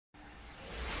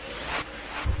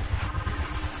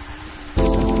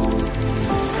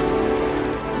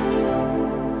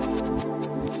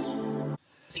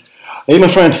Hey, my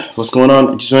friend, what's going on?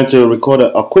 I just wanted to record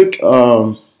a quick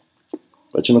what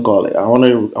you call it. I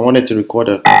wanted to record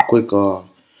a quick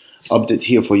update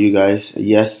here for you guys.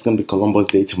 Yes, it's gonna be Columbus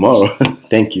Day tomorrow.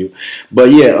 Thank you.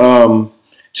 But yeah,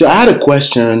 so I had a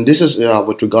question. This is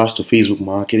with regards to Facebook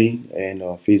marketing and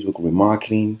Facebook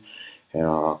remarketing,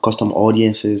 custom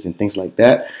audiences and things like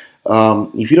that.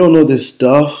 If you don't know this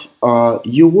stuff,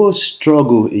 you will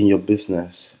struggle in your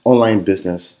business, online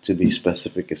business, to be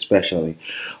specific, especially.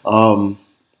 Um,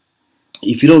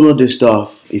 if you don't know this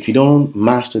stuff, if you don't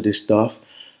master this stuff,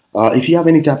 if you have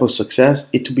any type of success,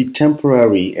 it will be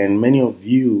temporary. And many of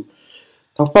you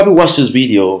have probably watched this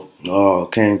video,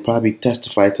 can probably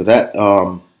testify to that.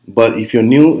 But if you're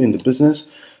new in the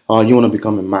business, you want to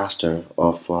become a master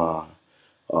of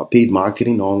paid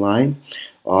marketing online.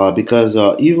 Because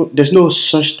even there's no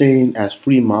such thing as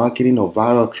free marketing or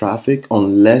viral traffic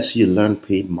unless you learn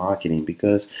paid marketing,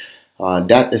 because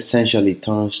that essentially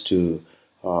turns to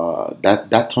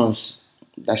that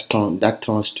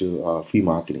turns to free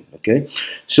marketing. Okay,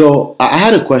 so I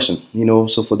had a question.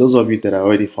 So for those of you that are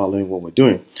already following what we're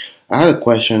doing, I had a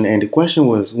question, and the question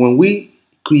was, when we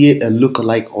create a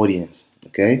lookalike audience.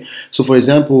 Okay, so for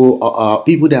example,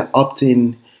 people that opt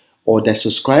in or that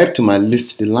subscribe to my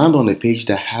list, they land on a page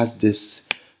that has this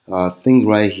thing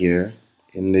right here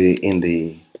in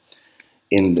the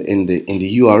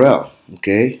URL.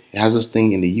 Okay, it has this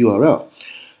thing in the URL.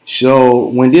 So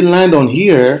when they land on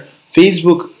here,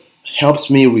 Facebook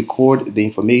helps me record the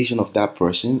information of that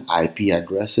person, IP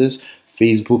addresses,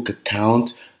 Facebook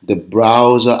account, the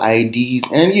browser IDs,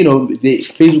 and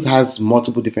Facebook has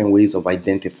multiple different ways of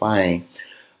identifying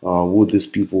who these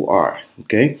people are.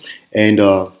 Okay, and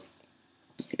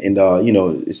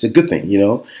it's a good thing.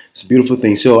 It's a beautiful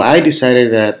thing. So I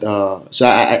decided that. So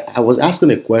I was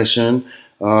asking a question.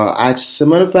 As a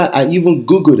matter of fact, I even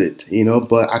Googled it,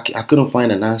 but I couldn't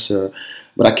find an answer.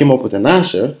 But I came up with an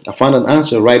answer. I found an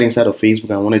answer right inside of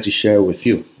Facebook. I wanted to share it with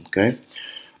you. Okay.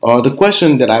 The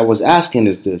question that I was asking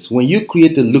is this: when you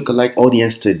create the lookalike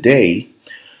audience today,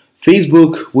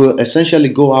 Facebook will essentially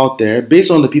go out there based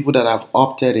on the people that have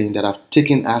opted in, that have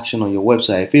taken action on your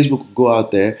website. Facebook will go out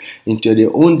there into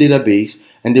their own database,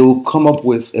 and they will come up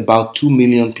with about 2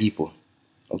 million people.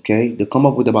 Okay, they come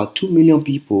up with about 2 million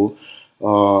people,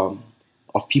 of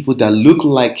people that look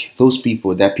like those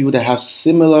people, that people that have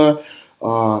similar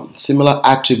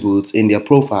attributes in their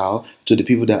profile to the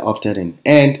people that opted in.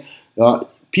 And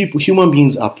human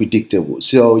beings are predictable,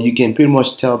 so you can pretty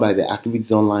much tell by the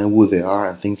activities online who they are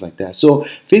and things like that. So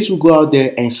Facebook will go out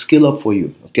there and scale up for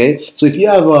you. Okay, so if you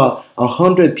have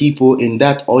 100 people in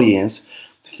that audience,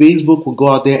 Facebook will go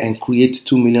out there and create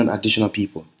 2 million additional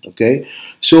people. Okay,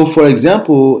 so for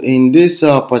example, in this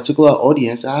particular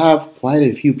audience, I have quite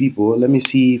a few people. Let me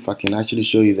see if I can actually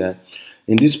show you that.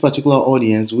 In this particular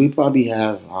audience, we probably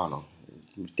have, I don't know,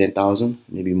 10,000,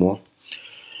 maybe more,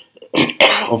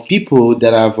 of people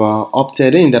that have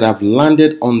opted in, that have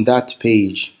landed on that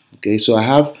page. Okay, so I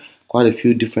have quite a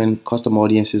few different custom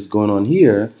audiences going on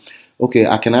here. Okay,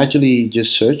 I can actually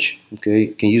just search. Okay,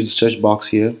 you can use the search box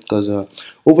here, because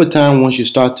over time, once you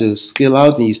start to scale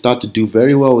out and you start to do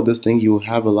very well with this thing, you will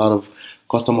have a lot of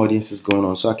custom audiences going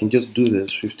on. So I can just do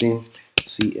this 15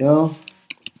 CL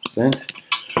sent.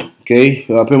 Okay,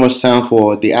 pretty much sound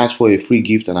for, they asked for a free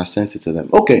gift and I sent it to them.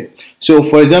 Okay, so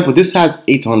for example, this has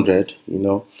 800,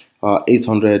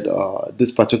 800,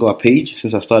 this particular page,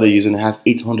 since I started using it, has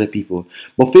 800 people.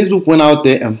 But Facebook went out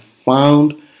there and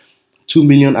found 2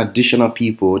 million additional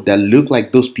people that look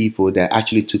like those people that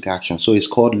actually took action. So it's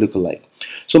called lookalike.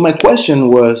 So my question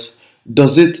was,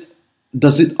 does it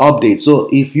update? So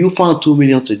if you found 2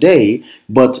 million today,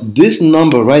 but this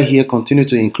number right here continue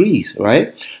to increase,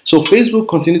 right? So Facebook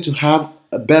continue to have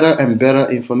a better and better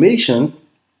information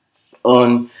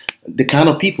on the kind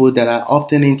of people that are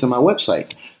opting into my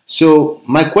website. So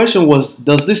my question was,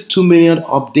 does this 2 million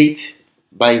update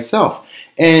by itself?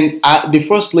 And the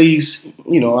first place,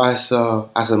 as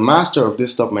a master of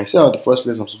this stuff myself, the first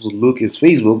place I'm supposed to look is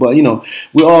Facebook. But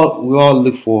we all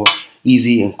look for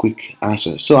easy and quick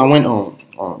answers. So I went on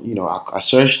I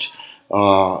searched.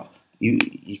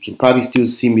 You can probably still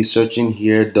see me searching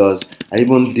here.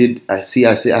 I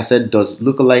said, does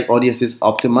lookalike audiences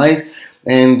optimize?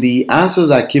 And the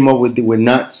answers I came up with, they were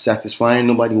not satisfying.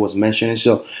 Nobody was mentioning.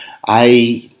 So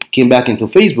I came back into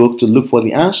Facebook to look for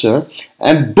the answer,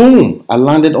 and boom, I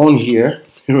landed on here,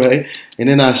 right? And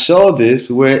then I saw this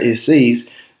where it says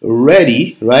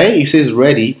ready, right? It says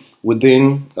ready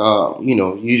within,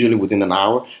 usually within an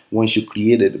hour once you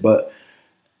create it. But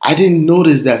I didn't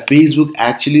notice that Facebook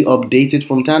actually updated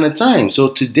from time to time. So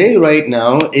today, right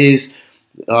now, is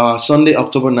Sunday,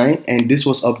 October 9th, and this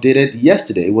was updated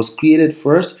yesterday. It was created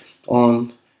first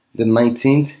on the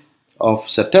 19th of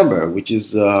September, which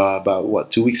is about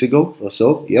what, 2 weeks ago or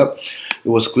so. Yep, it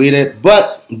was created,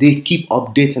 but they keep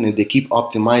updating it, they keep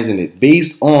optimizing it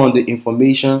based on the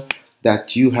information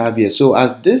that you have here. So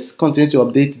as this continues to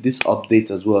update, this update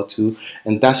as well too,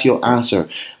 and that's your answer.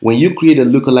 When you create a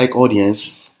lookalike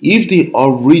audience, if the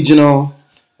original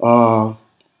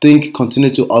thing continue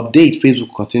to update,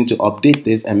 Facebook continue to update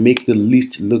this and make the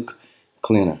list look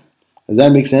cleaner. Does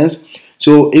that make sense?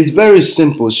 So it's very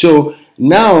simple. So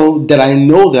now that I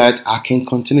know that, I can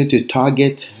continue to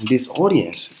target this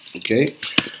audience. Okay,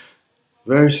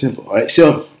 very simple. All right,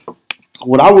 so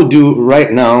what I would do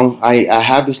right now, I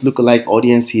have this lookalike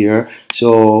audience here.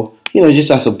 So,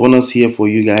 just as a bonus here for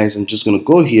you guys, I'm just going to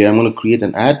go here. I'm going to create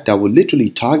an ad that will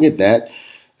literally target that.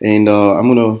 And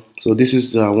so this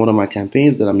is one of my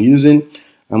campaigns that I'm using.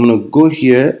 I'm going to go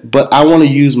here, but I want to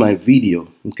use my video.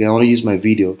 Okay, I want to use my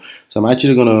video. So I'm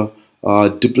actually going to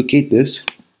duplicate this.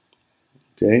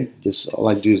 Okay, just all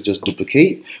I do is just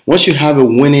duplicate. Once you have a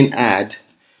winning ad,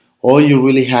 all you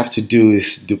really have to do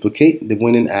is duplicate the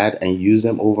winning ad and use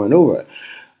them over and over.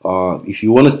 If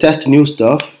you want to test new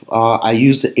stuff, I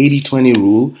use the 80-20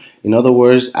 rule. In other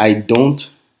words, I don't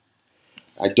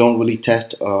really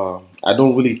test.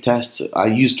 I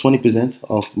use 20%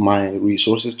 of my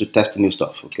resources to test the new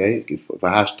stuff. Okay, if I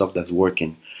have stuff that's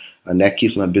working, and that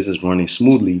keeps my business running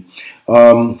smoothly.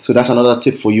 So that's another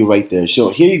tip for you right there. So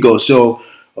here you go. So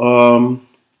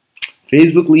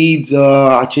Facebook leads.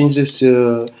 I changed this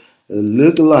to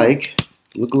lookalike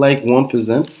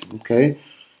 1%. Okay,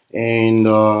 and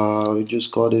we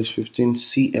just call this 15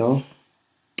 CL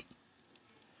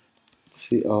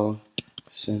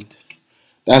cent.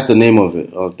 That's the name of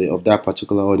it, of that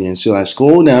particular audience. So I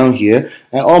scroll down here,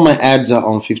 and all my ads are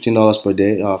on $15 per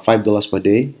day, $5 per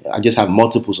day. I just have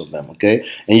multiples of them, okay?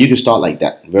 And you can start like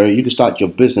that. You can start your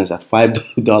business at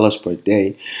 $5 per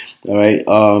day. All right.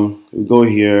 We go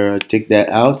here, take that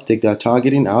out, take that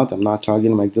targeting out. I'm not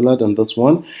targeting my dealer on this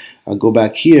one. I'll go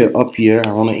back here, up here.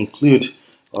 I want to include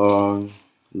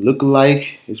lookalike.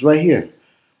 It's right here.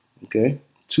 Okay,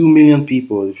 2 million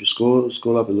people. If you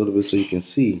scroll up a little bit so you can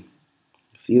see.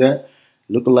 See that?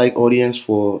 Lookalike audience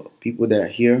for people that are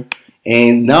here.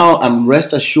 And now I'm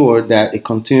rest assured that it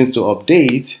continues to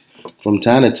update from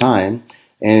time to time.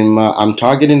 And I'm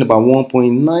targeting about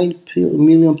 1.9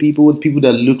 million people, with people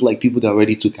that look like people that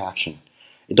already took action.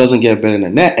 It doesn't get better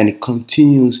than that, and it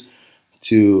continues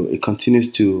to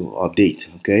update.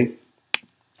 Okay.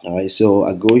 All right. So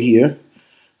I go here.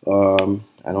 I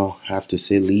don't have to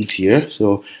say leads here.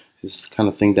 So this kind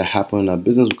of thing that happened in our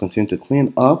business will continue to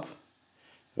clean up.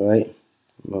 Right,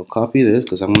 I'm gonna copy this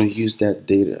because I'm gonna use that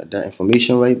data, that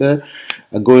information right there.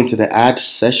 I go into the ad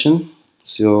session.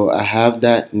 So I have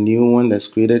that new one that's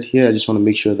created here. I just want to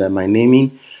make sure that my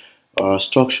naming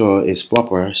structure is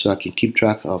proper so I can keep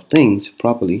track of things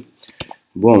properly.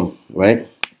 Boom, right?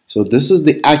 So this is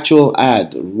the actual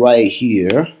ad right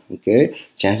here. Okay,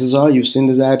 chances are you've seen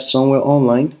this ad somewhere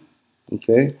online.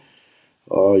 Okay,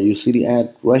 you see the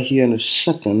ad right here in a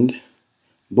second.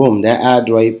 Boom, that ad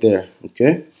right there.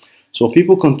 Okay, so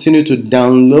people continue to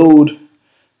download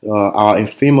our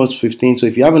infamous 15. So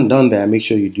if you haven't done that, make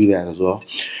sure you do that as well.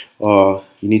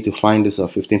 You need to find this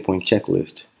 15-point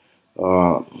checklist.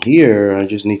 Here I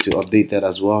just need to update that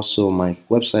as well so my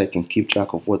website can keep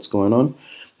track of what's going on.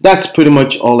 That's pretty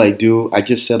much all I do. I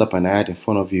just set up an ad in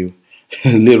front of you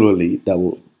literally that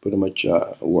will pretty much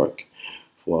work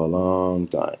for a long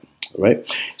time. All right,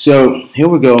 so here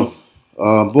we go.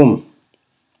 Boom.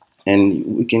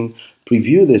 And we can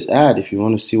preview this ad if you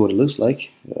want to see what it looks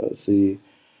like. Let's see.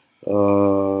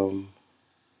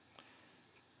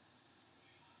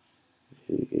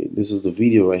 This is the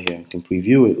video right here. You can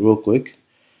preview it real quick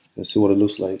and see what it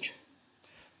looks like.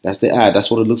 That's the ad.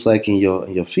 That's what it looks like in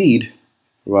your feed,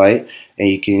 right? And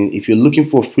you can, if you're looking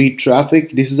for free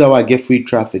traffic, this is how I get free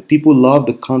traffic. People love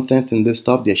the content and this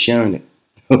stuff. They're sharing it.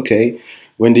 Okay,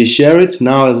 when they share it,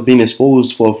 now it's being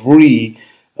exposed for free.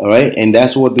 All right, and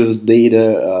that's what this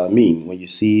data mean. When you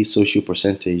see social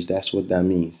percentage, that's what that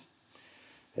means.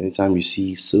 Anytime you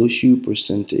see social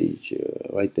percentage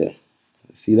right there,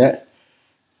 see that?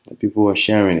 People are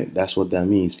sharing it. That's what that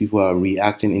means. People are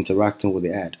reacting, interacting with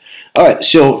the ad. All right,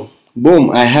 so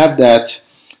boom, I have that.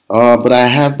 But I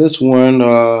have this one.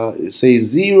 It says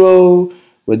 0.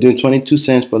 We're doing 22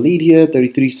 cents per lead here,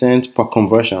 33 cents per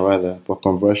conversion, rather. Per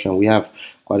conversion. We have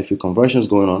quite a few conversions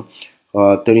going on.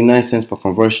 39 cents per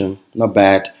conversion, not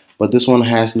bad, but this one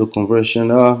has no conversion.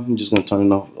 I'm just gonna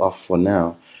turn it off for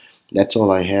now. That's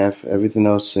all I have. Everything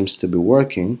else seems to be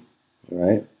working. All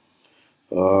right.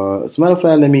 As a matter of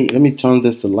fact, let me turn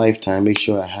this to lifetime. Make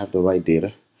sure I have the right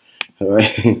data. All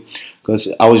right,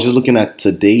 because I was just looking at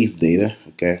today's data.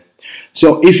 Okay,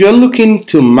 so if you're looking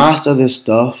to master this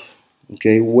stuff,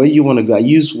 okay, where you want to go, I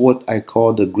use what I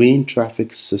call the green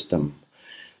traffic system.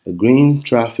 The green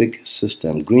traffic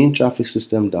system,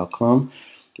 greentrafficsystem.com.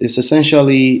 It's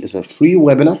a free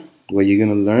webinar where you're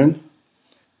going to learn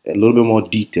a little bit more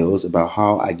details about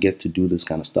how I get to do this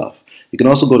kind of stuff. You can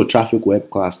also go to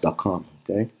trafficwebclass.com,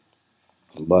 okay?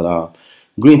 But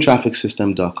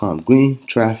greentrafficsystem.com,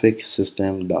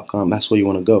 greentrafficsystem.com. That's where you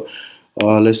want to go.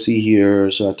 Let's see here.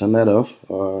 So I turn that off.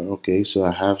 Okay, so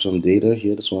I have some data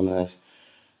here. This one has.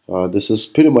 This is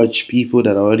pretty much people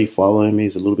that are already following me.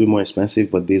 It's a little bit more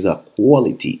expensive, but these are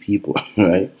quality people,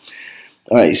 right?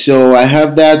 All right, so I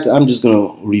have that. I'm just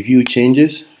gonna review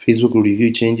changes. Facebook will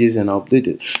review changes and update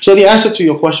it. So the answer to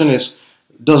your question is: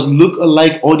 does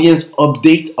lookalike audience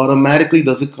update automatically?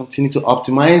 Does it continue to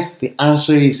optimize? The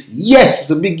answer is yes.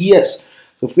 It's a big yes.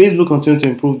 So Facebook continue to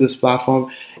improve this platform,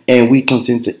 and we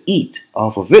continue to eat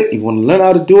off of it. If you want to learn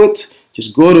how to do it,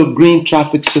 just go to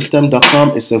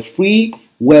greentrafficsystem.com. It's a free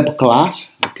web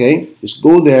class. Okay, just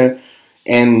go there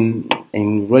and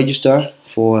register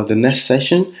for the next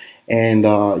session, and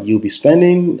you'll be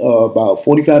spending about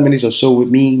 45 minutes or so with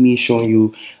me showing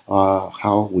you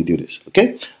how we do this.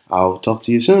 Okay, I'll talk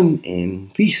to you soon,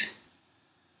 and peace.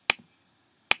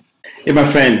 Hey, my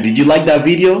friend, did you like that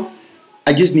video?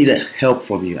 I just need help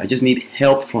from you. I just need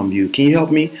help from you. Can you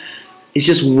help me? It's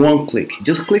just one click.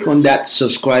 Just click on that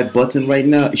subscribe button right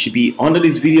now. It should be under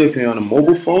this video if you're on a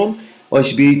mobile phone, or it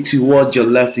should be towards your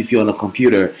left if you're on a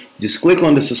computer. Just click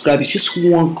on the subscribe. It's just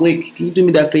one click. Can you do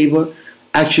me that favor?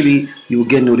 Actually, you will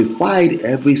get notified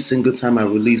every single time I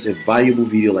release a valuable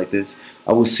video like this.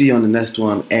 I will see you on the next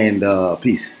one, and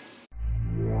peace.